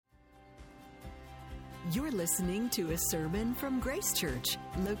You're listening to a sermon from Grace Church,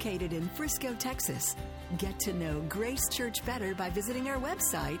 located in Frisco, Texas. Get to know Grace Church better by visiting our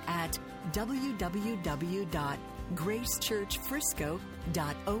website at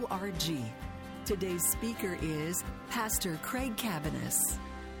www.gracechurchfrisco.org. Today's speaker is Pastor Craig Cabaniss.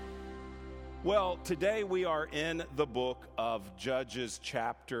 Well, today we are in the book of Judges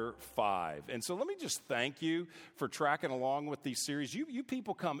chapter 5. And so let me just thank you for tracking along with these series. You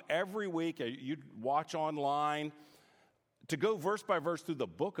people come every week, you watch online to go verse by verse through the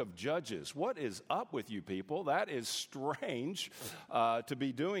book of Judges. What is up with you people? That is strange to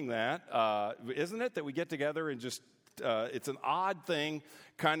be doing that, isn't it? That we get together and just it's an odd thing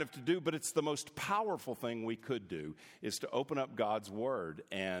kind of to do, but it's the most powerful thing we could do, is to open up God's Word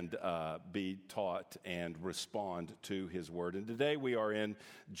and be taught and respond to His Word. And today we are in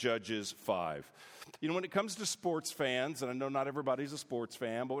Judges 5. You know, when it comes to sports fans, and I know not everybody's a sports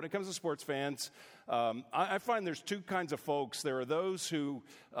fan, but when it comes to sports fans, I find there's two kinds of folks. There are those who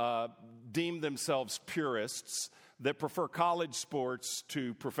deem themselves purists that prefer college sports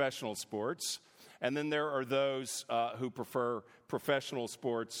to professional sports. And then there are those who prefer professional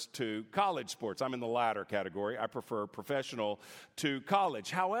sports to college sports. I'm in the latter category. I prefer professional to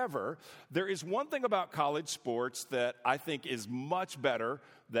college. However, there is one thing about college sports that I think is much better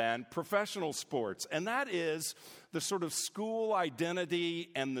than professional sports, and that is the sort of school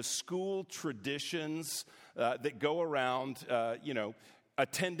identity and the school traditions that go around,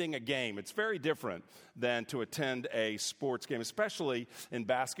 attending a game. It's very different than to attend a sports game, especially in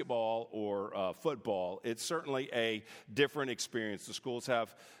basketball or football. It's certainly a different experience. The schools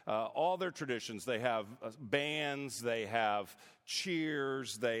have all their traditions. They have bands, they have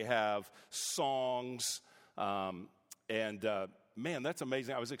cheers, they have songs, Man, that's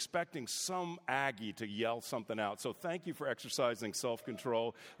amazing. I was expecting some Aggie to yell something out. So thank you for exercising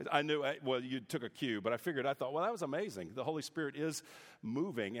self-control. I knew, you took a cue, but I thought, that was amazing. The Holy Spirit is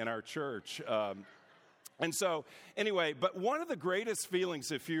moving in our church. And so, anyway, but one of the greatest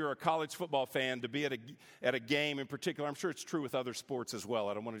feelings if you're a college football fan to be at a game in particular, I'm sure it's true with other sports as well.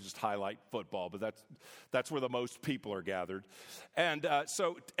 I don't want to just highlight football, but that's where the most people are gathered. And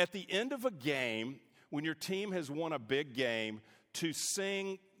so at the end of a game, when your team has won a big game, to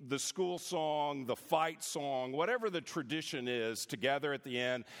sing the school song, the fight song, whatever the tradition is, together at the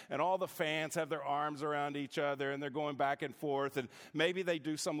end, and all the fans have their arms around each other, and they're going back and forth, and maybe they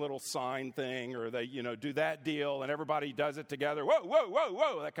do some little sign thing, or they, do that deal, and everybody does it together, whoa, whoa, whoa,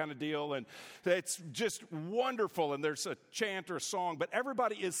 whoa, that kind of deal, and it's just wonderful, and there's a chant or a song, but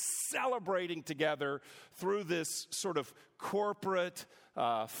everybody is celebrating together through this sort of corporate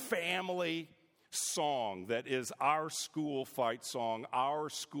family song that is our school fight song, our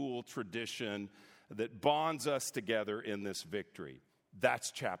school tradition that bonds us together in this victory.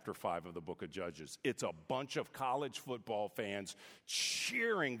 That's chapter 5 of the book of Judges. It's a bunch of college football fans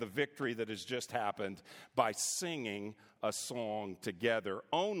cheering the victory that has just happened by singing a song together.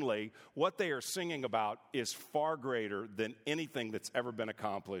 Only what they are singing about is far greater than anything that's ever been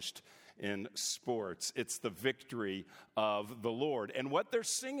accomplished in sports. It's the victory of the Lord. And what they're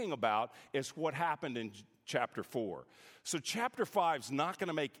singing about is what happened in chapter 4. So chapter 5 is not going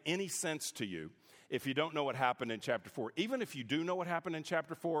to make any sense to you if you don't know what happened in chapter 4. Even if you do know what happened in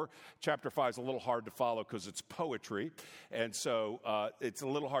chapter 4, chapter 5 is a little hard to follow because it's poetry, and so it's a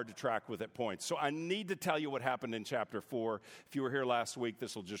little hard to track with at points. So I need to tell you what happened in chapter 4. If you were here last week,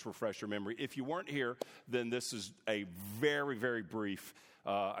 this will just refresh your memory. If you weren't here, then this is a very, very brief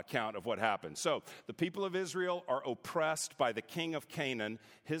account of what happened. So the people of Israel are oppressed by the king of Canaan.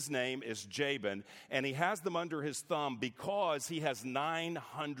 His name is Jabin, and he has them under his thumb because he has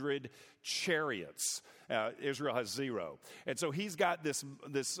 900 chariots. Israel has 0. And so he's got this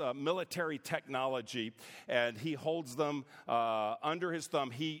military technology, and he holds them under his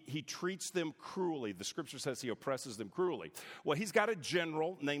thumb. He treats them cruelly. The scripture says he oppresses them cruelly. Well, he's got a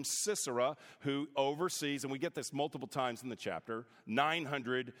general named Sisera who oversees, and we get this multiple times in the chapter,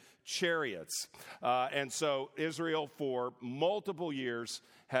 900 chariots. And so Israel for multiple years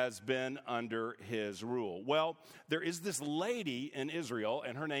has been under his rule. Well, there is this lady in Israel,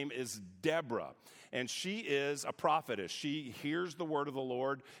 and her name is Deborah. And she is a prophetess. She hears the word of the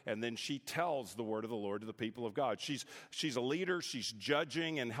Lord, and then she tells the word of the Lord to the people of God. She's a leader. She's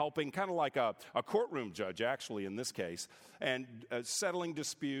judging and helping, kind of like a courtroom judge, actually, in this case, and settling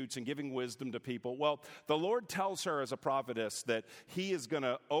disputes and giving wisdom to people. Well, the Lord tells her as a prophetess that he is going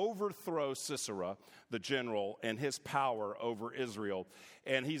to overthrow Sisera, the general, and his power over Israel.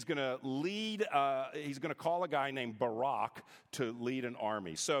 And and he's going to lead, he's going to call a guy named Barak to lead an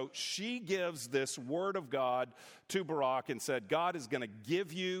army. So she gives this word of God to Barak and said, God is going to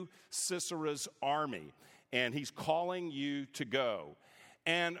give you Sisera's army, and he's calling you to go.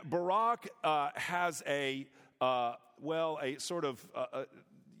 And Barak has a sort of,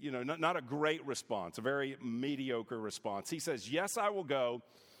 not a great response, a very mediocre response. He says, yes, I will go,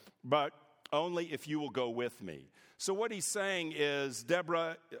 but only if you will go with me. So what he's saying is,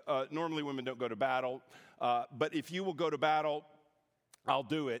 Deborah, normally women don't go to battle, but if you will go to battle, I'll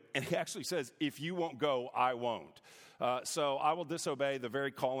do it. And he actually says, if you won't go, I won't. So I will disobey the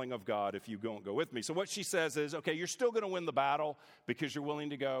very calling of God if you won't go with me. So what she says is, okay, you're still going to win the battle because you're willing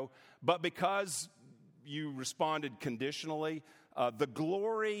to go, but because you responded conditionally, the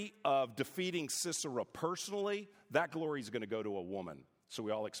glory of defeating Sisera personally, that glory is going to go to a woman. So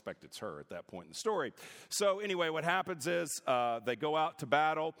we all expect it's her at that point in the story. So anyway, what happens is they go out to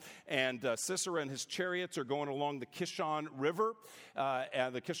battle, and Sisera and his chariots are going along the Kishon River.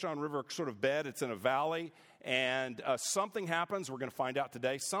 And the Kishon River sort of bed, it's in a valley. And something happens, we're going to find out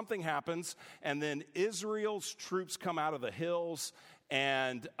today. Something happens, and then Israel's troops come out of the hills,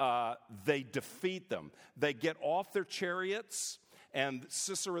 and they defeat them. They get off their chariots, and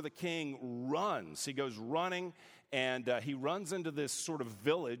Sisera the king runs. He goes running, and he runs into this sort of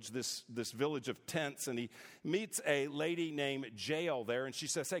village, this village of tents, and he meets a lady named Jael there, and she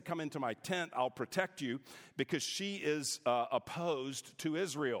says, hey, come into my tent, I'll protect you, because she is opposed to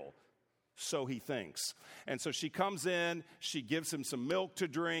Israel. So he thinks. And so she comes in, she gives him some milk to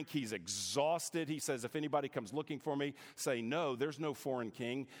drink. He's exhausted. He says, if anybody comes looking for me, say, no, there's no foreign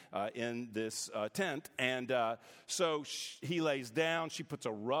king in this tent. And so he lays down. She puts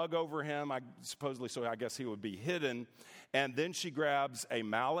a rug over him, supposedly, so I guess he would be hidden. And then she grabs a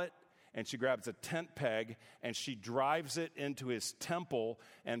mallet, and she grabs a tent peg, and she drives it into his temple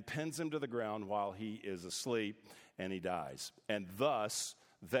and pins him to the ground while he is asleep, and he dies. And thus,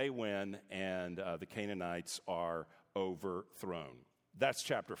 they win, and the Canaanites are overthrown. That's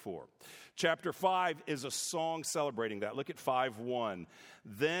chapter 4. Chapter 5 is a song celebrating that. Look at 5:1.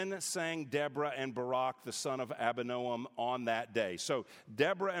 Then sang Deborah and Barak, the son of Abinoam, on that day. So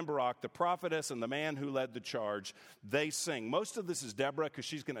Deborah and Barak, the prophetess and the man who led the charge, they sing. Most of this is Deborah because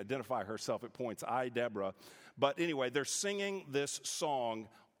she's going to identify herself at points. I, Deborah. But anyway, they're singing this song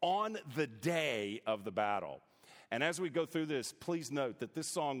on the day of the battle. And as we go through this, please note that this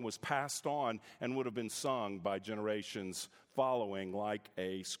song was passed on and would have been sung by generations following, like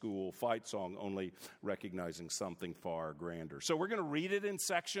a school fight song, only recognizing something far grander. So we're going to read it in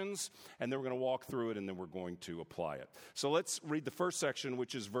sections, and then we're going to walk through it, and then we're going to apply it. So let's read the first section,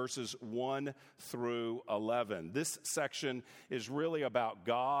 which is verses 1 through 11. This section is really about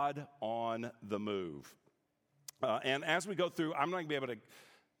God on the move. And as we go through, I'm not going to be able to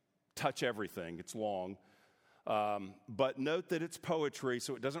touch everything. It's long. But note that it's poetry,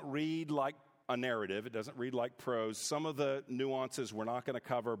 so it doesn't read like a narrative. It doesn't read like prose. Some of the nuances we're not going to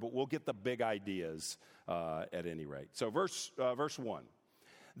cover, but we'll get the big ideas at any rate. So verse 1.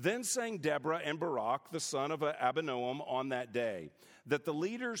 Then sang Deborah and Barak, the son of Abinoam, on that day, that the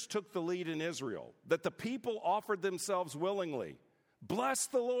leaders took the lead in Israel, that the people offered themselves willingly. Bless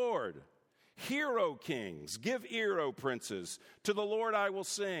the Lord. Hear, O kings, give ear, O princes. To the Lord I will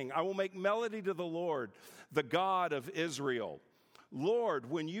sing. I will make melody to the Lord, the God of Israel. Lord,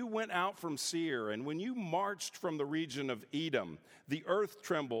 when you went out from Seir, and when you marched from the region of Edom, the earth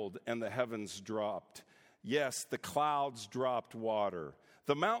trembled and the heavens dropped. Yes, the clouds dropped water.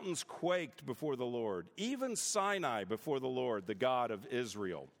 The mountains quaked before the Lord, even Sinai before the Lord, the God of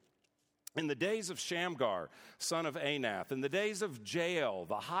Israel. In the days of Shamgar, son of Anath, in the days of Jael,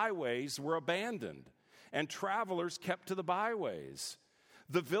 the highways were abandoned, and travelers kept to the byways.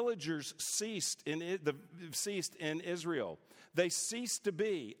 The villagers ceased in Israel. They ceased to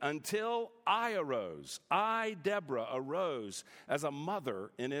be until I arose. I, Deborah, arose as a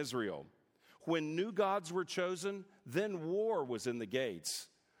mother in Israel. When new gods were chosen, then war was in the gates.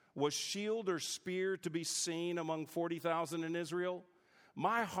 Was shield or spear to be seen among 40,000 in Israel?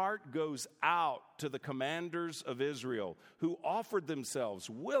 My heart goes out to the commanders of Israel who offered themselves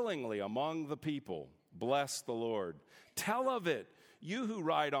willingly among the people. Bless the Lord. Tell of it, you who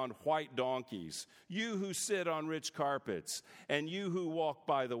ride on white donkeys, you who sit on rich carpets, and you who walk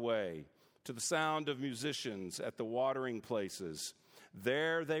by the way, to the sound of musicians at the watering places.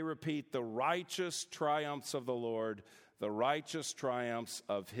 There they repeat the righteous triumphs of the Lord, the righteous triumphs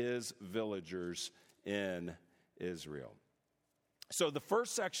of his villagers in Israel. So the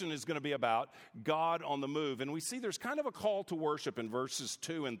first section is going to be about God on the move. And we see there's kind of a call to worship in verses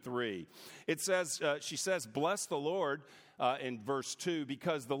 2 and 3. It says, she says, bless the Lord in verse 2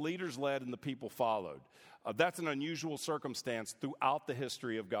 because the leaders led and the people followed. That's an unusual circumstance throughout the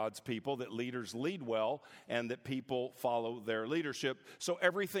history of God's people, that leaders lead well and that people follow their leadership. So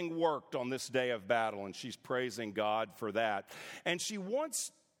everything worked on this day of battle, and she's praising God for that. And she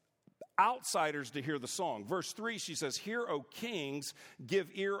wants outsiders to hear the song. Verse 3, she says, hear, O kings, give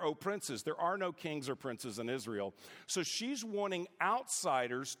ear, O princes. There are no kings or princes in Israel. So she's wanting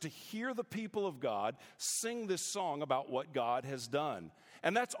outsiders to hear the people of God sing this song about what God has done.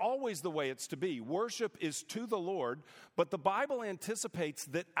 And that's always the way it's to be. Worship is to the Lord, but the Bible anticipates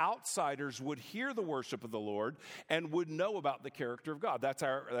that outsiders would hear the worship of the Lord and would know about the character of God. That's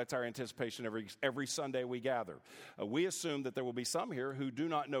our anticipation every Sunday we gather. We assume that there will be some here who do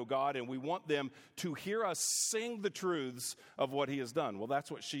not know God, and we want them to hear us sing the truths of what He has done. Well, that's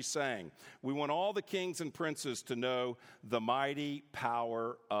what she's saying. We want all the kings and princes to know the mighty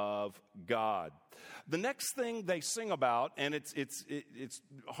power of God. The next thing they sing about, and it's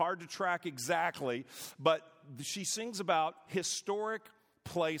hard to track exactly, but she sings about historic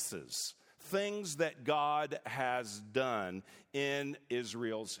places, things that God has done in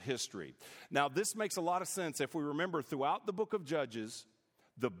Israel's history. Now, this makes a lot of sense if we remember throughout the book of Judges,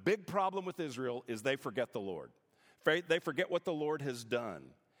 the big problem with Israel is they forget the Lord. They forget what the Lord has done.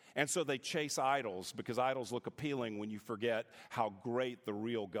 And so they chase idols because idols look appealing when you forget how great the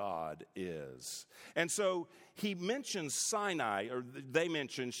real God is. And so he mentions Sinai, or they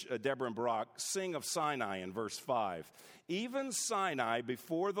mention, Deborah and Barak, sing of Sinai in verse 5. Even Sinai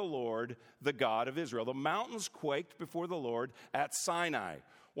before the Lord, the God of Israel. The mountains quaked before the Lord at Sinai.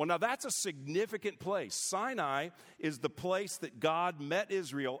 Well, now that's a significant place. Sinai is the place that God met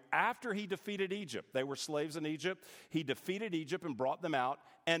Israel after He defeated Egypt. They were slaves in Egypt. He defeated Egypt and brought them out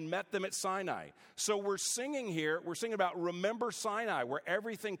and met them at Sinai. So we're singing here, we're singing about remember Sinai, where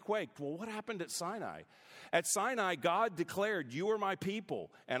everything quaked. Well, what happened at Sinai? At Sinai, God declared, you are my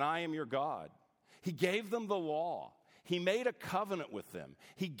people and I am your God. He gave them the law. He made a covenant with them.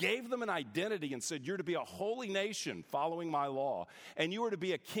 He gave them an identity and said, you're to be a holy nation following my law. And you are to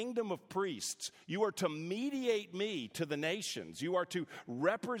be a kingdom of priests. You are to mediate me to the nations. You are to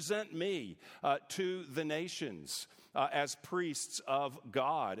represent me to the nations as priests of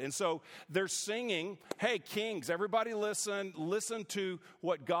God. And so they're singing, hey, kings, everybody listen to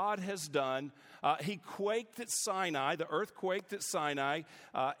what God has done. He quaked at Sinai, the earth quaked at Sinai,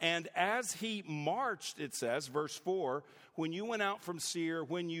 and as he marched, it says, verse 4, when you went out from Seir,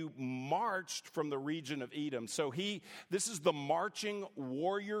 when you marched from the region of Edom. So this is the marching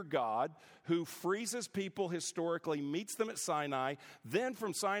warrior God who frees his people historically, meets them at Sinai. Then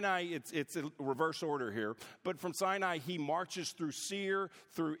from Sinai, it's a reverse order here, but from Sinai he marches through Seir,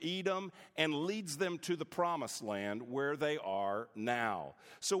 through Edom, and leads them to the promised land where they are now.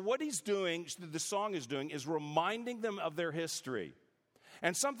 So what he's doing, the song is doing, is reminding them of their history.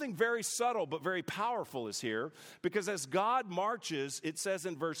 And something very subtle but very powerful is here, because as God marches, it says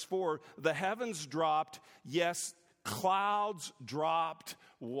in verse 4, the heavens dropped, yes, clouds dropped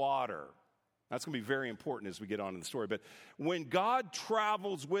water. That's going to be very important as we get on in the story. But when God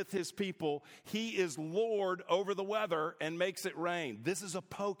travels with his people, he is Lord over the weather and makes it rain. This is a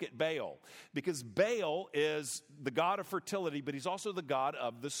poke at Baal, because Baal is the god of fertility, but he's also the god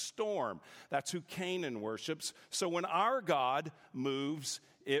of the storm. That's who Canaan worships. So when our God moves,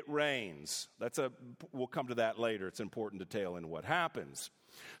 it rains. We'll come to that later. It's an important detail in what happens.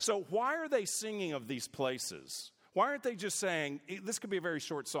 So why are they singing of these places? Why aren't they just saying, this could be a very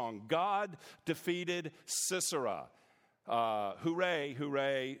short song, God defeated Sisera. Hooray,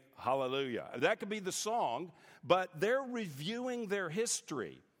 hooray, hallelujah. That could be the song, but they're reviewing their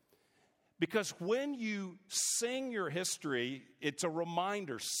history. Because when you sing your history, it's a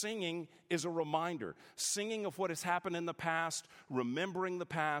reminder. Singing is a reminder. Singing of what has happened in the past, remembering the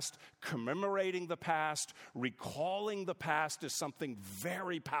past, commemorating the past, recalling the past is something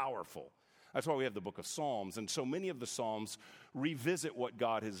very powerful. That's why we have the book of Psalms, and so many of the Psalms revisit what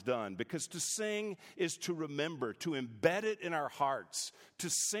God has done, because to sing is to remember, to embed it in our hearts, to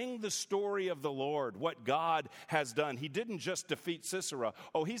sing the story of the Lord, what God has done. He didn't just defeat Sisera.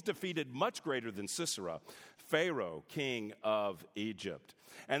 Oh, he's defeated much greater than Sisera, Pharaoh, king of Egypt.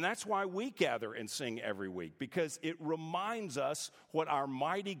 And that's why we gather and sing every week, because it reminds us what our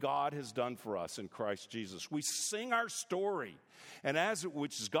mighty God has done for us in Christ Jesus. We sing our story. And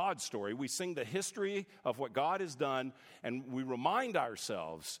which is God's story, we sing the history of what God has done, and we remind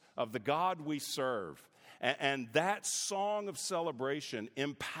ourselves of the God we serve. And that song of celebration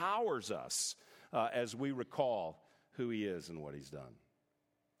empowers us as we recall who he is and what he's done.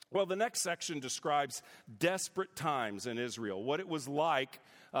 Well, the next section describes desperate times in Israel, what it was like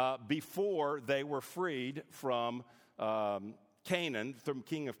before they were freed from Canaan, from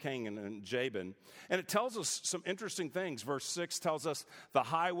king of Canaan and Jabin. And it tells us some interesting things. Verse 6 tells us the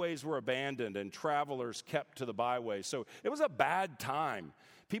highways were abandoned and travelers kept to the byways. So it was a bad time.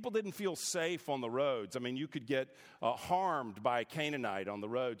 People didn't feel safe on the roads. I mean, you could get harmed by a Canaanite on the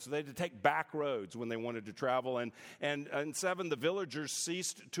road. So they had to take back roads when they wanted to travel. And 7, the villagers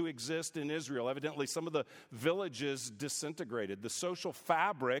ceased to exist in Israel. Evidently, some of the villages disintegrated. The social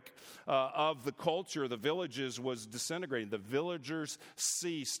fabric of the culture, the villages, was disintegrating. The villagers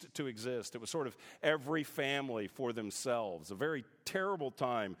ceased to exist. It was sort of every family for themselves. A very terrible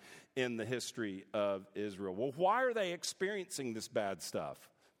time in the history of Israel. Well, why are they experiencing this bad stuff?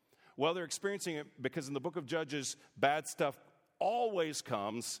 Well, they're experiencing it because in the book of Judges, bad stuff always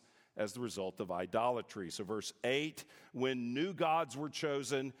comes as the result of idolatry. So verse 8, when new gods were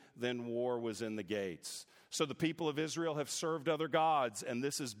chosen, then war was in the gates. So the people of Israel have served other gods, and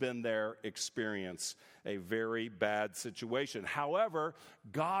this has been their experience, a very bad situation. However,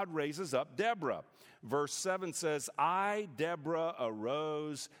 God raises up Deborah. Verse 7 says, I, Deborah,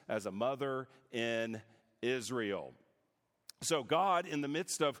 arose as a mother in Israel. So God, in the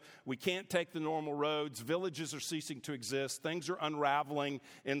midst of, we can't take the normal roads, villages are ceasing to exist, things are unraveling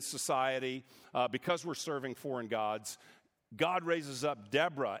in society because we're serving foreign gods, God raises up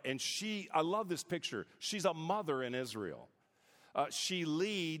Deborah, and I love this picture, she's a mother in Israel. She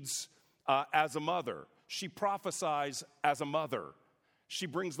leads as a mother. She prophesies as a mother. She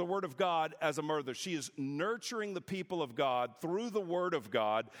brings the word of God as a mother. She is nurturing the people of God through the word of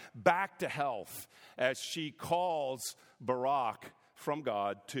God back to health as she calls Barak from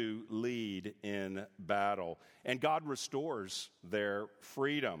God to lead in battle. And God restores their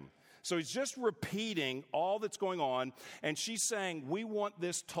freedom. So he's just repeating all that's going on, and she's saying, we want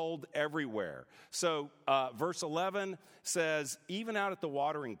this told everywhere. So verse 11 says, even out at the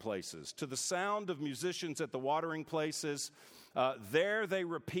watering places, to the sound of musicians at the watering places, there they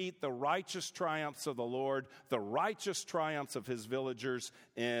repeat the righteous triumphs of the Lord, the righteous triumphs of his villagers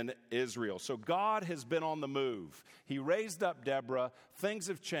in Israel. So God has been on the move. He raised up Deborah. Things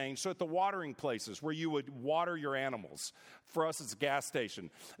have changed. So at the watering places where you would water your animals, for us it's a gas station.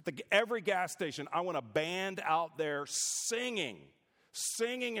 At every gas station, I want a band out there singing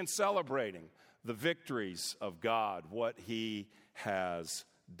and celebrating the victories of God, what he has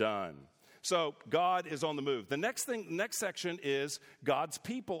done. So God is on the move. The next section is God's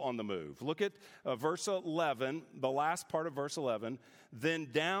people on the move. Look at verse 11, the last part of verse 11. Then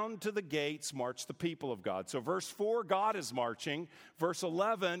down to the gates march the people of God. So verse 4, God is marching. Verse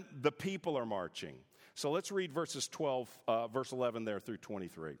 11, the people are marching. So let's read verse 11 there through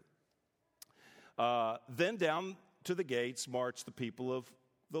 23. Then down to the gates march the people of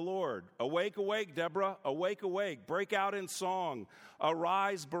the Lord. Awake, awake, Deborah. Awake, awake. Break out in song.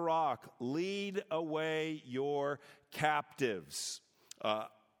 Arise, Barak. Lead away your captives,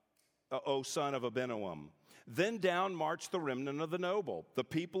 O son of Abinoam. Then down marched the remnant of the noble. The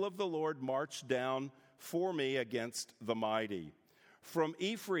people of the Lord marched down for me against the mighty. From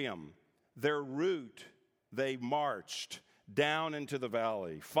Ephraim, their root, they marched down into the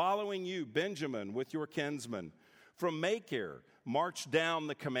valley. Following you, Benjamin, with your kinsmen. From Machir, marched down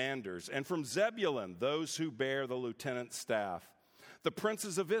the commanders, and from Zebulun, those who bear the lieutenant's staff. The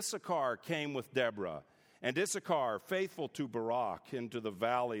princes of Issachar came with Deborah, and Issachar, faithful to Barak, into the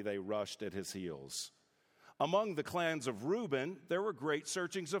valley they rushed at his heels. Among the clans of Reuben, there were great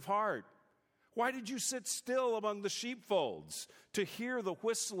searchings of heart. Why did you sit still among the sheepfolds to hear the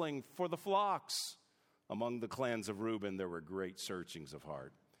whistling for the flocks? Among the clans of Reuben, there were great searchings of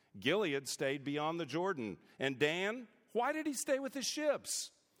heart. Gilead stayed beyond the Jordan, and Dan, why did he stay with his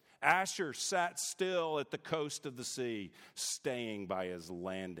ships? Asher sat still at the coast of the sea, staying by his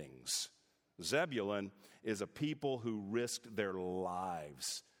landings. Zebulun is a people who risked their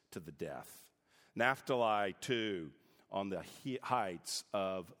lives to the death. Naphtali, too, on the heights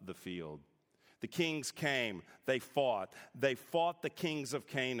of the field. The kings came, they fought. They fought the kings of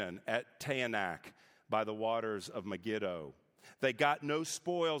Canaan at Taanach by the waters of Megiddo. They got no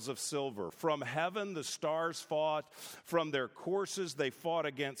spoils of silver. From heaven the stars fought. From their courses they fought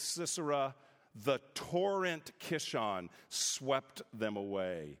against Sisera. The torrent Kishon swept them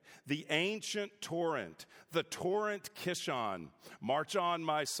away. The ancient torrent, the torrent Kishon. March on,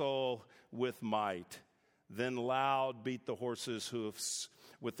 my soul, with might. Then loud beat the horses' hoofs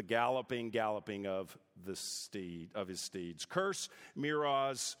with the galloping of his steeds. Curse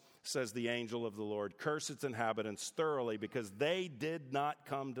Meroz, says the angel of the Lord, curse its inhabitants thoroughly, because they did not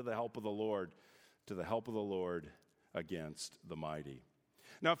come to the help of the Lord, against the mighty.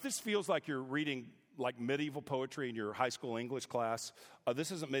 Now, if this feels like you're reading like medieval poetry in your high school English class,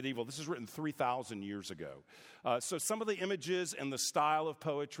 this isn't medieval. This is written 3,000 years ago. So some of the images and the style of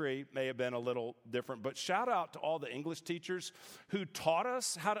poetry may have been a little different, but shout out to all the English teachers who taught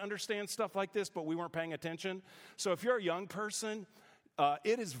us how to understand stuff like this, but we weren't paying attention. So if you're a young person,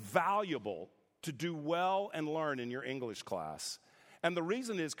 it is valuable to do well and learn in your English class. And the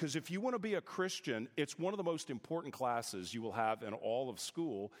reason is because if you want to be a Christian, it's one of the most important classes you will have in all of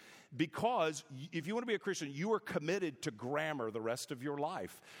school, because if you want to be a Christian, you are committed to grammar the rest of your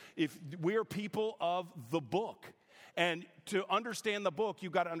life. If we are people of the book, and to understand the book,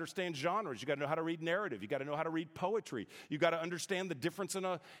 you've got to understand genres. You've got to know how to read narrative. You've got to know how to read poetry. You've got to understand the difference in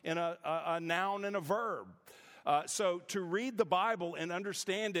a noun and a verb. So to read the Bible and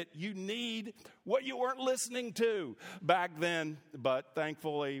understand it, you need what you weren't listening to back then. But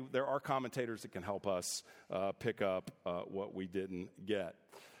thankfully, there are commentators that can help us pick up what we didn't get.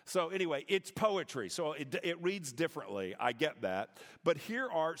 So anyway, it's poetry, so it reads differently. I get that. But here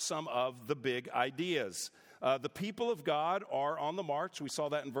are some of the big ideas. The people of God are on the march. We saw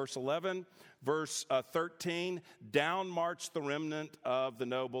that in verse 11. Verse 13, down marched the remnant of the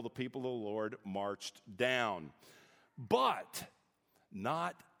noble. The people of the Lord marched down. But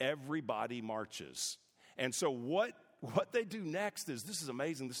not everybody marches. And so what they do next is, this is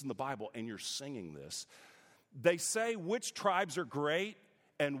amazing. This is in the Bible, and you're singing this. They say which tribes are great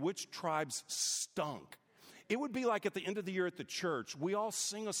and which tribes stunk. It would be like at the end of the year at the church, we all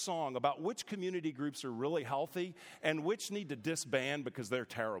sing a song about which community groups are really healthy and which need to disband because they're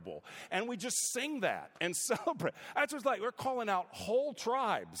terrible. And we just sing that and celebrate. That's what's like. We're calling out whole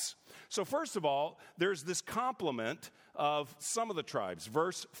tribes. So first of all, there's this compliment of some of the tribes.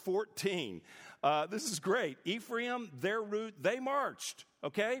 Verse 14. This is great. Ephraim, their root, they marched.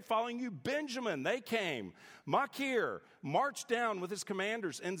 Okay, following you, Benjamin, they came. Machir marched down with his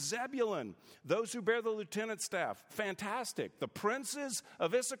commanders, and Zebulun, those who bear the lieutenant staff. Fantastic. The princes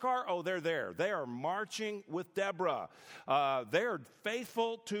of Issachar, they're there. They are marching with Deborah. They are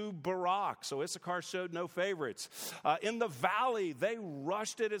faithful to Barak, so Issachar showed no favorites. In the valley, they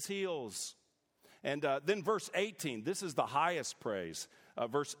rushed at his heels. And then verse 18, this is the highest praise.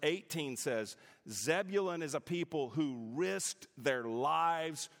 Verse 18 says, Zebulun is a people who risked their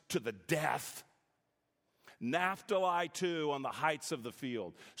lives to the death. Naphtali too on the heights of the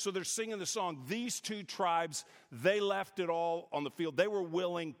field. So they're singing the song. These two tribes, they left it all on the field. They were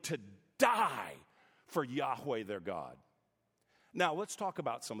willing to die for Yahweh their God. Now, let's talk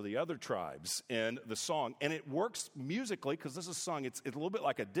about some of the other tribes in the song. And it works musically because this is sung. It's a little bit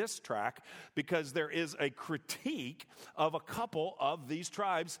like a diss track because there is a critique of a couple of these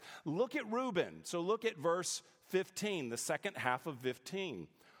tribes. Look at Reuben. So look at verse 15, the second half of 15.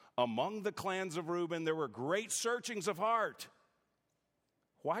 Among the clans of Reuben, there were great searchings of heart.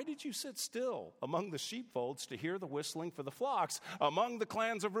 Why did you sit still among the sheepfolds to hear the whistling for the flocks? Among the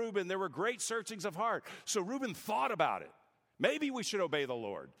clans of Reuben, there were great searchings of heart. So Reuben thought about it. Maybe we should obey the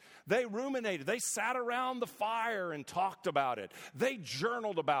Lord. They ruminated. They sat around the fire and talked about it. They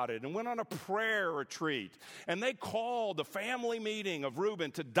journaled about it and went on a prayer retreat. And they called a family meeting of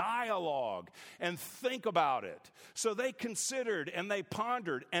Reuben to dialogue and think about it. So they considered and they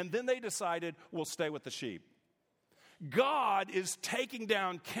pondered, and then they decided, we'll stay with the sheep. God is taking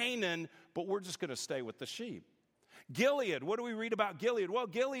down Canaan, but we're just going to stay with the sheep. Gilead, what do we read about Gilead? Well,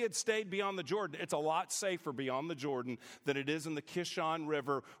 Gilead stayed beyond the Jordan. It's a lot safer beyond the Jordan than it is in the Kishon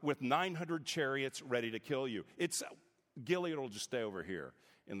River with 900 chariots ready to kill you. Gilead will just stay over here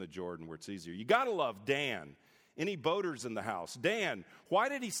in the Jordan where it's easier. You got to love Dan. Any boaters in the house? Dan, why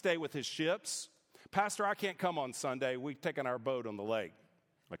did he stay with his ships? Pastor, I can't come on Sunday. We've taken our boat on the lake.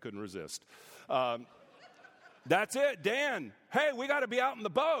 I couldn't resist. That's it, Dan. Hey, we got to be out in the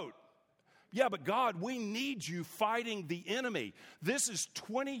boat. Yeah, but God, we need you fighting the enemy. This is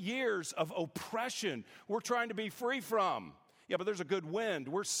 20 years of oppression we're trying to be free from. Yeah, but there's a good wind.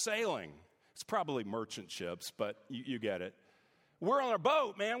 We're sailing. It's probably merchant ships, but you get it. We're on our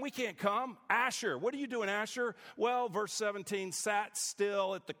boat, man. We can't come. Asher, what are you doing, Asher? Well, verse 17, sat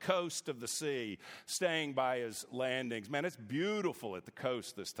still at the coast of the sea, staying by his landings. Man, it's beautiful at the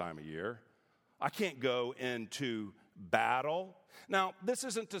coast this time of year. I can't go into battle. Now, this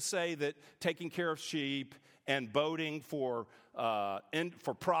isn't to say that taking care of sheep and boating for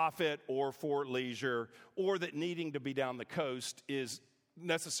profit or for leisure, or that needing to be down the coast is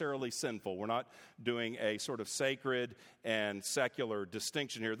necessarily sinful. We're not doing a sort of sacred and secular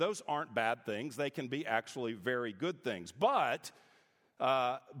distinction here. Those aren't bad things. They can be actually very good things. But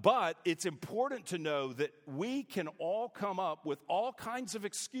it's important to know that we can all come up with all kinds of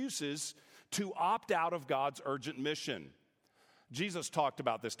excuses to opt out of God's urgent mission. Jesus talked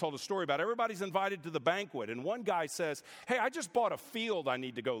about this, told a story about everybody's invited to the banquet, and one guy says, hey, I just bought a field I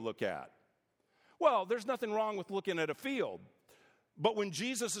need to go look at. Well, there's nothing wrong with looking at a field, but when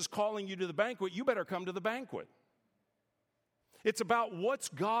Jesus is calling you to the banquet, you better come to the banquet. It's about what's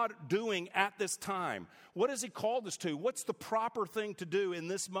God doing at this time. What has he called us to? What's the proper thing to do in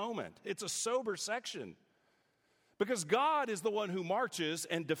this moment? It's a sober section. Because God is the one who marches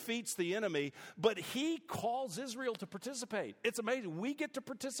and defeats the enemy, but he calls Israel to participate. It's amazing. We get to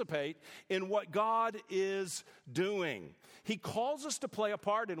participate in what God is doing. He calls us to play a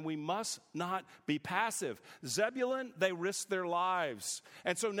part, and we must not be passive. Zebulun, they risked their lives.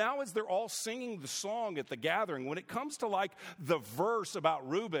 And so now as they're all singing the song at the gathering, when it comes to like the verse about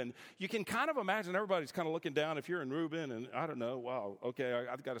Reuben, you can kind of imagine everybody's kind of looking down. If you're in Reuben, and I don't know, wow, okay,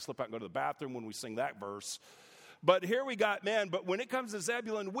 I've got to slip out and go to the bathroom when we sing that verse. But here we got, man, but when it comes to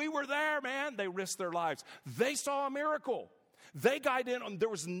Zebulun, we were there, man. They risked their lives. They saw a miracle. They got in. There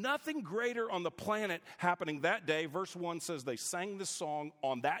was nothing greater on the planet happening that day. Verse 1 says they sang this song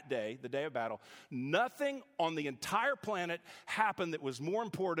on that day, the day of battle. Nothing on the entire planet happened that was more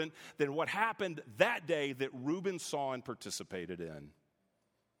important than what happened that day that Reuben saw and participated in.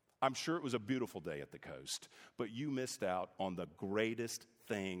 I'm sure it was a beautiful day at the coast, but you missed out on the greatest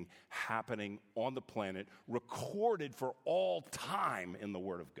thing happening on the planet, recorded for all time in the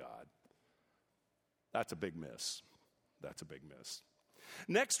Word of God. That's a big miss. That's a big miss.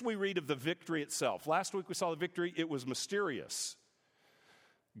 Next, we read of the victory itself. Last week we saw the victory. It was mysterious.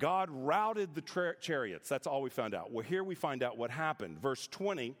 God routed the chariots. That's all we found out. Well, here we find out what happened. Verse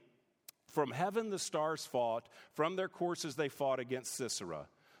 20, from heaven the stars fought, from their courses they fought against Sisera.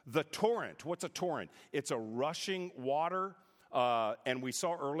 The torrent, what's a torrent? It's a rushing water, and we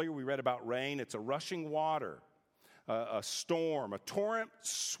saw earlier, we read about rain. It's a rushing water, a storm. A torrent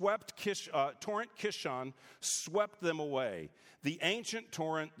torrent Kishon swept them away. The ancient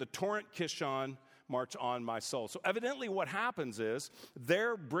torrent, the torrent Kishon, march on my soul. So evidently what happens is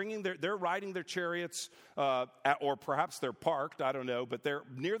they're riding their chariots, or perhaps they're parked, I don't know, but they're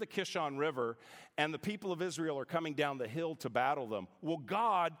near the Kishon River, and the people of Israel are coming down the hill to battle them. Well,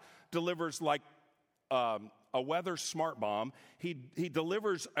 God delivers like a weather smart bomb. He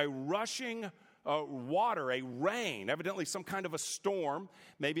delivers a rushing water, a rain, evidently some kind of a storm.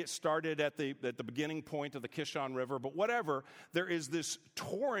 Maybe it started at the beginning point of the Kishon River, but whatever. There is this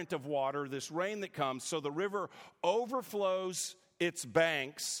torrent of water, this rain that comes, so the river overflows its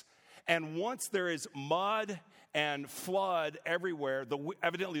banks, and once there is mud and flood everywhere,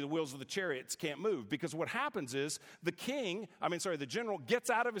 evidently the wheels of the chariots can't move, because what happens is the general gets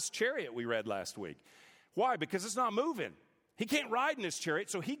out of his chariot, we read last week. Why? Because it's not moving. He can't ride in his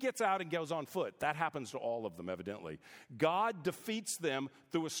chariot, so he gets out and goes on foot. That happens to all of them, evidently. God defeats them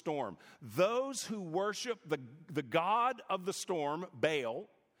through a storm. Those who worship the God of the storm, Baal,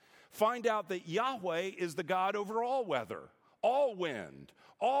 find out that Yahweh is the God over all weather, all wind,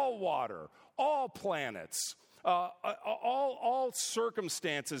 all water, all planets. All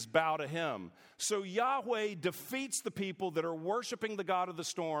circumstances bow to him. So Yahweh defeats the people that are worshiping the God of the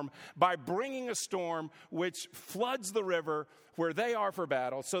storm by bringing a storm which floods the river where they are for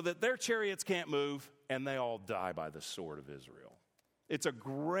battle, so that their chariots can't move, and they all die by the sword of Israel. It's a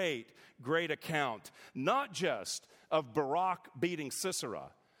great, great account, not just of Barak beating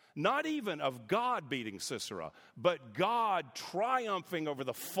Sisera, not even of God beating Sisera, but God triumphing over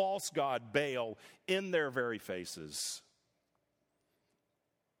the false god Baal in their very faces.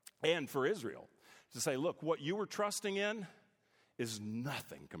 And for Israel to say, look, what you were trusting in is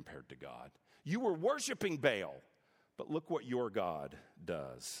nothing compared to God. You were worshiping Baal, but look what your God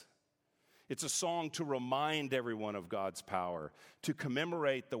does. It's a song to remind everyone of God's power, to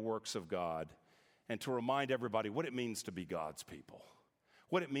commemorate the works of God, and to remind everybody what it means to be God's people.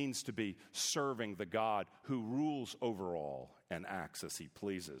 What it means to be serving the God who rules over all and acts as he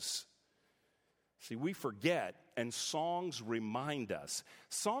pleases. See, we forget, and songs remind us.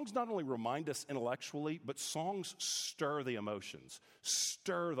 Songs not only remind us intellectually, but songs stir the emotions,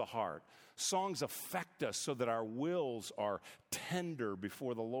 stir the heart. Songs affect us so that our wills are tender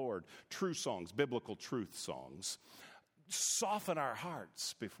before the Lord. True songs, biblical truth songs, soften our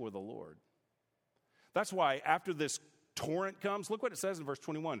hearts before the Lord. That's why after this torrent comes, look what it says in verse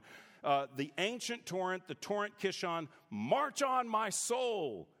 21. The ancient torrent, the torrent Kishon, march on my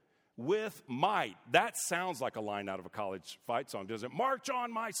soul with might. That sounds like a line out of a college fight song, doesn't it? March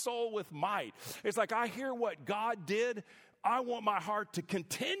on my soul with might. It's like, I hear what God did. I want my heart to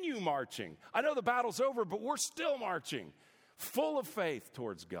continue marching. I know the battle's over, but we're still marching, full of faith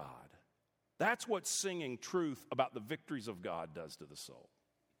towards God. That's what singing truth about the victories of God does to the soul.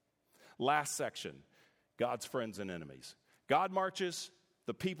 last section, God's friends and enemies. God marches,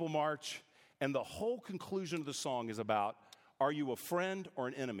 the people march, and the whole conclusion of the song is about, are you a friend or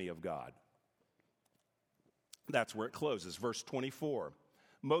an enemy of God? That's where it closes. Verse 24.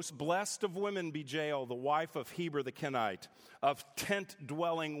 Most blessed of women be Jael, the wife of Heber the Kenite, of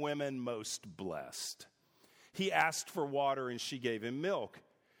tent-dwelling women most blessed. He asked for water, and she gave him milk.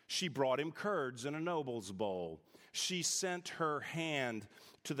 She brought him curds in a noble's bowl. She sent her hand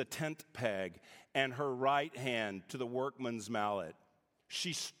to the tent peg, and her right hand to the workman's mallet.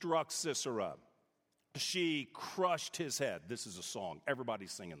 She struck Sisera. She crushed his head. This is a song.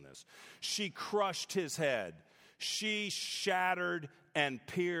 Everybody's singing this. She crushed his head. She shattered and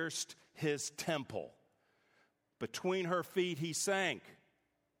pierced his temple. Between her feet he sank.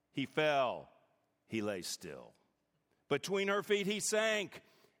 He fell. He lay still. Between her feet he sank.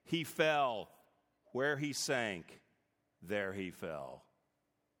 He fell. Where he sank, there he fell.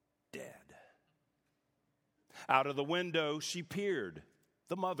 Dead. Out of the window she peered.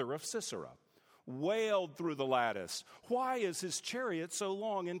 The mother of Sisera wailed through the lattice. Why is his chariot so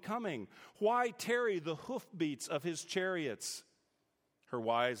long in coming? Why tarry the hoofbeats of his chariots? Her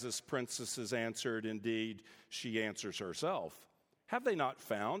wisest princesses answered, indeed, she answers herself. Have they not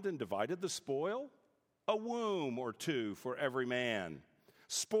found and divided the spoil? A womb or two for every man.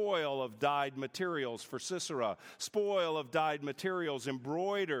 Spoil of dyed materials for Sisera. Spoil of dyed materials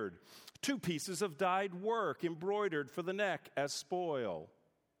embroidered. 2 pieces of dyed work embroidered for the neck as spoil.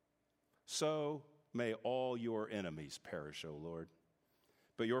 So may all your enemies perish, O Lord.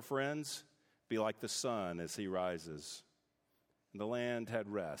 But your friends be like the sun as he rises. And the land had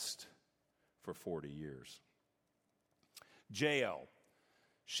rest for 40 years. Jael,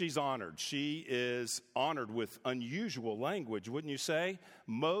 she's honored. She is honored with unusual language, wouldn't you say?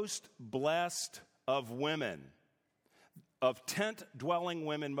 Most blessed of women. Of tent-dwelling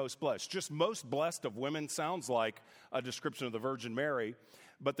women, most blessed. Just most blessed of women sounds like a description of the Virgin Mary.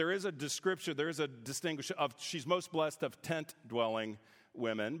 But there is a description, there is a distinction of she's most blessed of tent-dwelling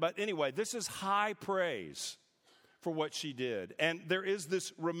women. But anyway, this is high praise for what she did. And there is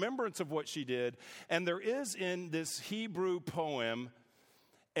this remembrance of what she did. And there is in this Hebrew poem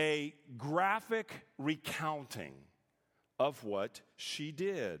a graphic recounting of what she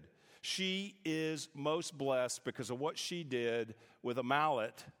did. She is most blessed because of what she did with a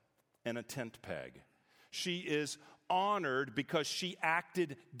mallet and a tent peg. She is honored because she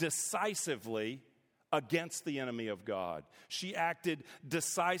acted decisively against the enemy of God. She acted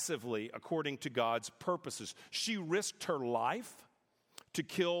decisively according to God's purposes. She risked her life to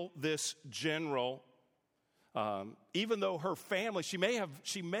kill this general, even though her family, she may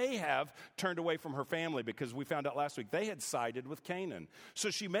have turned away from her family, because we found out last week they had sided with Canaan. So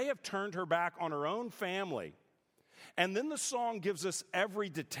she may have turned her back on her own family. And then the song gives us every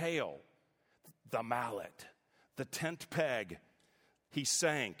detail. The mallet, the tent peg, he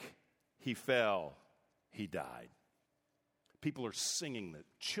sank, he fell, he died. People are singing that.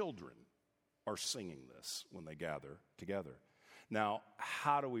 Children are singing this when they gather together. Now,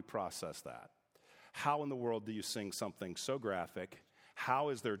 how do we process that? How in the world do you sing something so graphic? How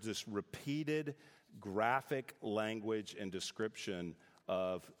is there this repeated graphic language and description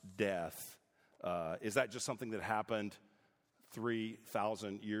of death? Is that just something that happened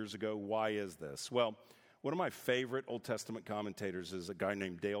 3,000 years ago? Why is this? Well, one of my favorite Old Testament commentators is a guy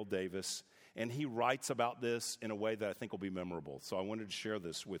named Dale Davis, and he writes about this in a way that I think will be memorable. So I wanted to share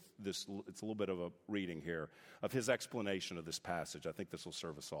this with this. It's a little bit of a reading here of his explanation of this passage. I think this will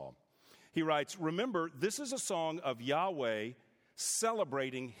serve us all. He writes, "Remember, this is a song of Yahweh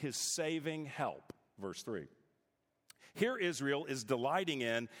celebrating his saving help." Verse 3. Here Israel is delighting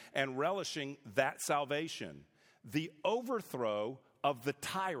in and relishing that salvation, the overthrow of the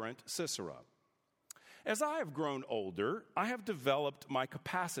tyrant Sisera. As I have grown older, I have developed my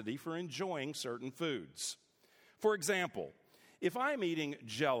capacity for enjoying certain foods. For example, if I'm eating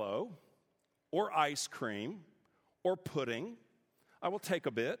Jell-O or ice cream or pudding, I will take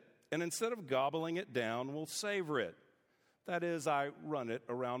a bit, and instead of gobbling it down, will savor it. That is, I run it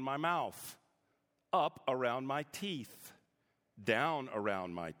around my mouth, up around my teeth, down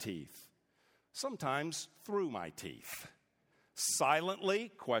around my teeth, sometimes through my teeth.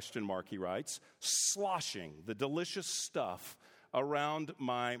 Silently, ? He writes, sloshing the delicious stuff around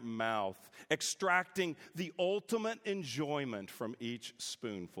my mouth, extracting the ultimate enjoyment from each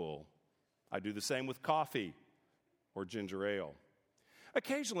spoonful. I do the same with coffee or ginger ale.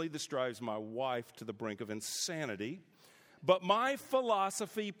 Occasionally, this drives my wife to the brink of insanity, but my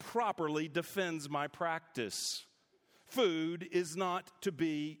philosophy properly defends my practice. Food is not to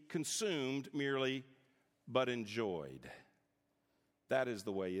be consumed merely, but enjoyed. That is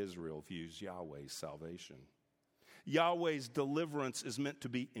the way Israel views Yahweh's salvation. Yahweh's deliverance is meant to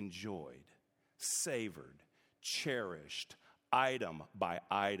be enjoyed, savored, cherished, item by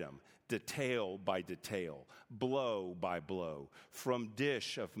item, detail by detail, blow by blow, from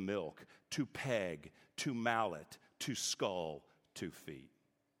dish of milk to peg to mallet to skull to feet.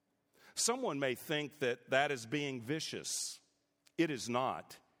 Someone may think that that is being vicious. It is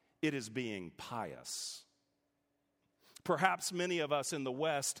not. It is being pious. Perhaps many of us in the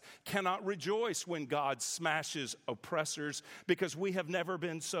West cannot rejoice when God smashes oppressors because we have never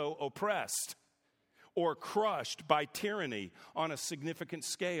been so oppressed or crushed by tyranny on a significant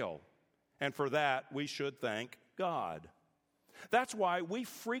scale. And for that, we should thank God. That's why we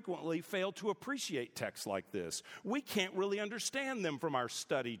frequently fail to appreciate texts like this. We can't really understand them from our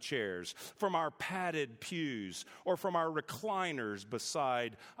study chairs, from our padded pews, or from our recliners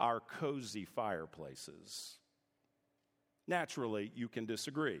beside our cozy fireplaces. Naturally, you can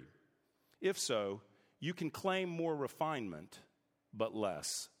disagree. If so, you can claim more refinement, but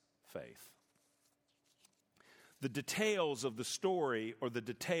less faith. The details of the story or the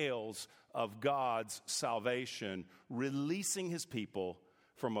details of God's salvation, releasing his people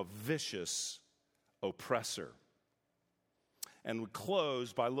from a vicious oppressor. And we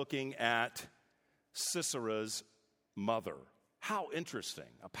close by looking at Sisera's mother. How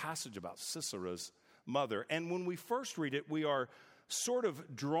interesting, a passage about Sisera's mother. And when we first read it, we are sort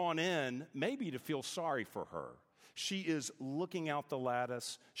of drawn in, maybe to feel sorry for her. She is looking out the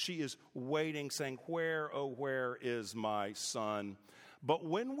lattice. She is waiting, saying, "Where, oh, where is my son?" But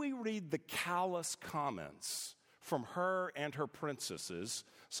when we read the callous comments from her and her princesses,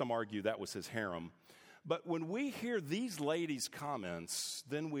 some argue that was his harem, but when we hear these ladies' comments,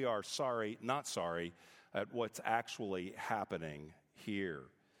 then we are not sorry at what's actually happening here.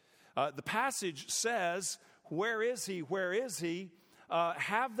 The passage says, "Where is he? Where is he?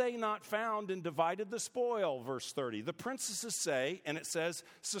 Have they not found and divided the spoil?" Verse 30. The princesses say, and it says,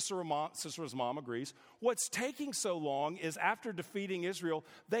 Sisera's mom agrees, what's taking so long is after defeating Israel,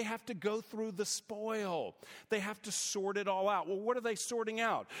 they have to go through the spoil. They have to sort it all out. Well, what are they sorting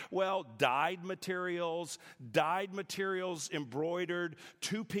out? Well, dyed materials embroidered,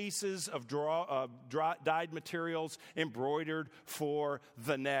 2 pieces of dyed materials embroidered for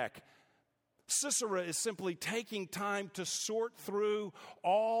the neck. Sisera is simply taking time to sort through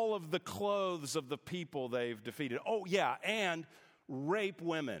all of the clothes of the people they've defeated. Oh, yeah, and rape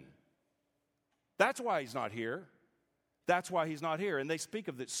women. That's why he's not here. That's why he's not here. And they speak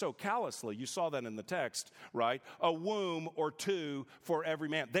of it so callously. You saw that in the text, right? A womb or 2 for every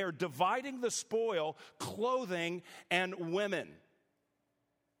man. They're dividing the spoil, clothing and women.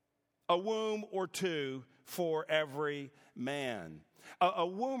 A womb or 2 for every man. A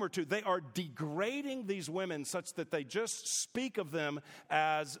womb or 2. They are degrading these women such that they just speak of them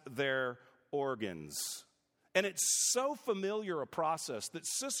as their organs. And it's so familiar a process that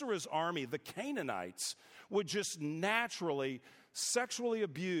Sisera's army, the Canaanites, would just naturally sexually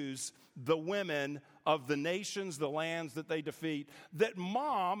abuse the women of the nations, the lands that they defeat, that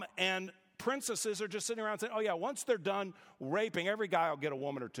mom and princesses are just sitting around saying, oh yeah, once they're done raping, every guy will get a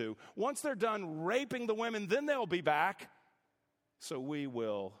woman or 2. Once they're done raping the women, then they'll be back. So we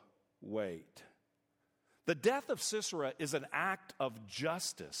will wait. The death of Sisera is an act of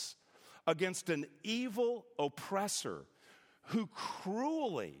justice against an evil oppressor who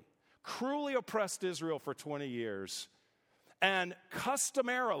cruelly oppressed Israel for 20 years and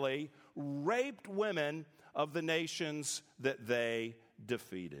customarily raped women of the nations that they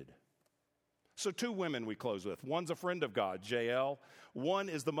defeated. So 2 women we close with. One's a friend of God, Jael. One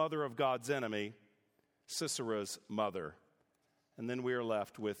is the mother of God's enemy, Sisera's mother. And then we are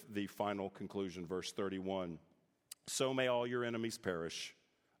left with the final conclusion, verse 31. So may all your enemies perish,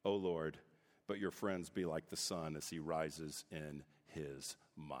 O Lord, but your friends be like the sun as he rises in his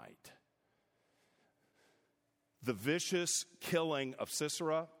might. The vicious killing of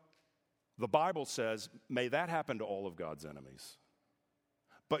Sisera, the Bible says, may that happen to all of God's enemies.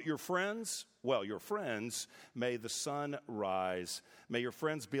 But your friends, may the sun rise. May your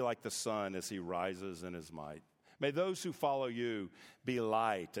friends be like the sun as he rises in his might. May those who follow you be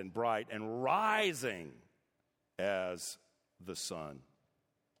light and bright and rising as the sun.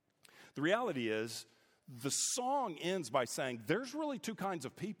 The reality is, the song ends by saying there's really 2 kinds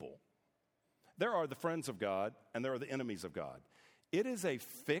of people. There are the friends of God and there are the enemies of God. It is a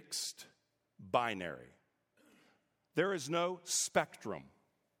fixed binary. There is no spectrum.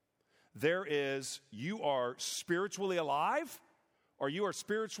 There is, you are spiritually alive or you are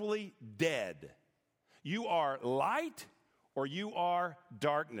spiritually dead. You are light or you are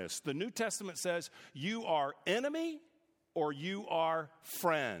darkness. The New Testament says you are enemy or you are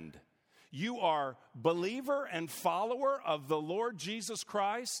friend. You are believer and follower of the Lord Jesus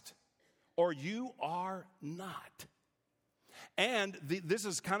Christ, or you are not. And this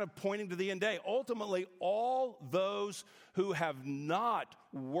is kind of pointing to the end day. Ultimately, all those who have not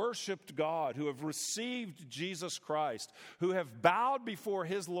worshiped God, who have received Jesus Christ, who have bowed before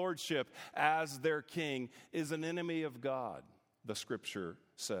his lordship as their king, is an enemy of God, the scripture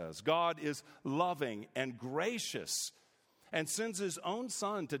says. God is loving and gracious and sends his own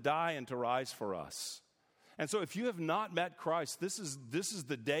son to die and to rise for us. And so if you have not met Christ, this is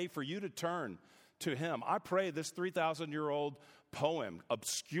the day for you to turn to him. I pray this 3,000-year-old poem,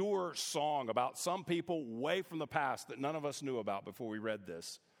 obscure song about some people way from the past that none of us knew about before we read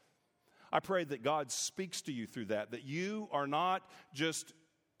this. I pray that God speaks to you through that you are not just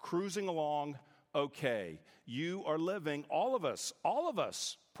cruising along okay. You are living, all of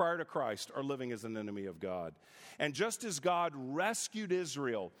us, prior to Christ are living as an enemy of God. And just as God rescued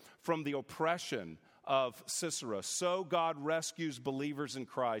Israel from the oppression of Sisera, so God rescues believers in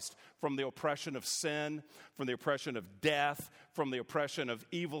Christ from the oppression of sin, from the oppression of death, from the oppression of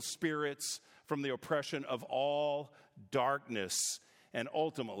evil spirits, from the oppression of all darkness, and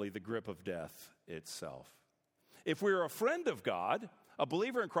ultimately the grip of death itself. If we are a friend of God, a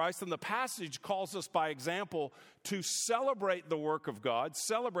believer in Christ, then the passage calls us by example to celebrate the work of God,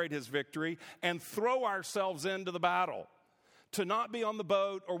 celebrate his victory, and throw ourselves into the battle. To not be on the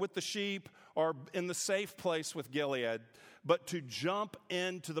boat or with the sheep or in the safe place with Gilead, but to jump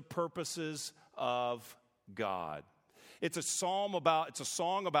into the purposes of God. It's a song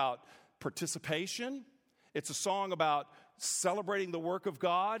about participation. It's a song about celebrating the work of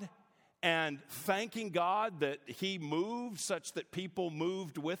God and thanking God that he moved such that people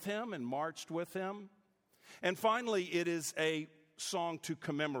moved with him and marched with him. And finally, it is a song to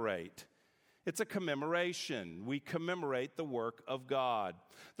commemorate. It's a commemoration. We commemorate the work of God.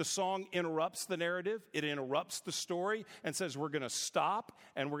 The song interrupts the narrative. It interrupts the story and says we're going to stop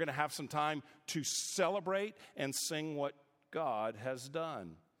and we're going to have some time to celebrate and sing what God has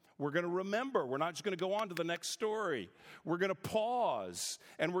done. We're going to remember. We're not just going to go on to the next story. We're going to pause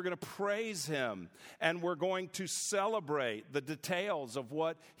and we're going to praise him and we're going to celebrate the details of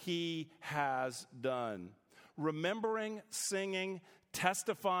what he has done. Remembering, singing,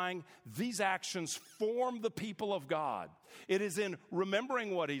 testifying, these actions form the people of God. It is in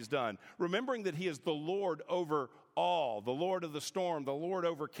remembering what he's done, remembering that he is the Lord over all, the Lord of the storm, the Lord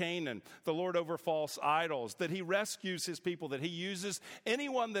over Canaan, the Lord over false idols, that he rescues his people, that he uses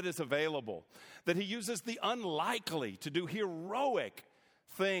anyone that is available, that he uses the unlikely to do heroic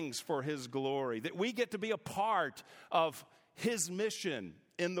things for his glory, that we get to be a part of his mission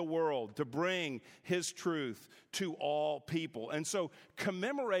in the world to bring his truth to all people. And so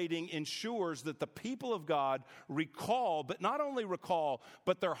commemorating ensures that the people of God recall, but not only recall,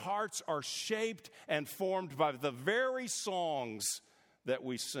 but their hearts are shaped and formed by the very songs that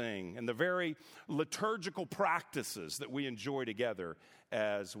we sing and the very liturgical practices that we enjoy together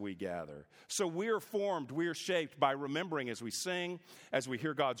as we gather. So we are formed, we are shaped by remembering as we sing, as we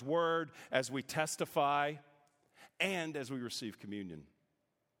hear God's word, as we testify, and as we receive communion.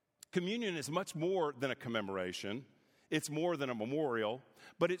 Communion is much more than a commemoration. It's more than a memorial,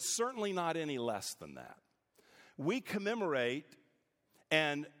 but it's certainly not any less than that. We commemorate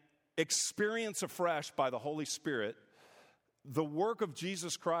and experience afresh by the Holy Spirit the work of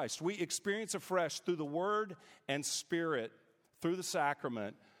Jesus Christ. We experience afresh through the Word and Spirit, through the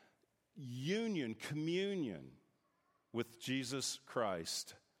sacrament, communion with Jesus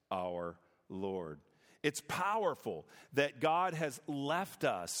Christ, our Lord. It's powerful that God has left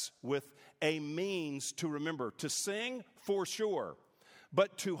us with a means to remember, to sing for sure,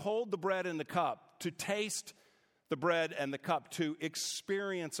 but to hold the bread and the cup, to taste the bread and the cup, to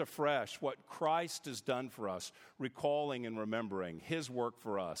experience afresh what Christ has done for us, recalling and remembering his work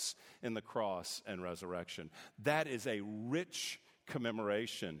for us in the cross and resurrection. That is a rich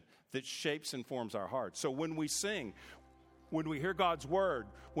commemoration that shapes and forms our hearts. So when we sing, when we hear God's word,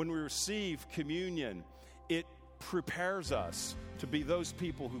 when we receive communion, it prepares us to be those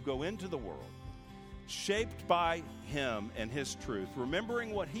people who go into the world, shaped by him and his truth,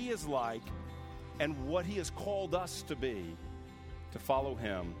 remembering what he is like and what he has called us to be, to follow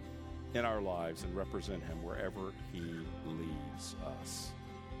him in our lives and represent him wherever he leads us.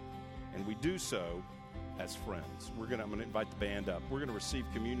 And we do so as friends. I'm going to invite the band up. We're going to receive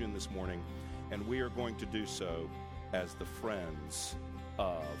communion this morning, and we are going to do so as the friends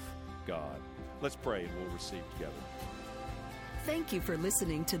of God. Let's pray and we'll receive together. Thank you for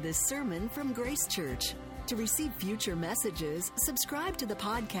listening to this sermon from Grace Church. To receive future messages, subscribe to the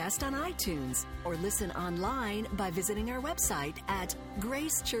podcast on iTunes or listen online by visiting our website at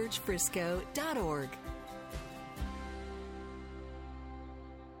gracechurchfrisco.org.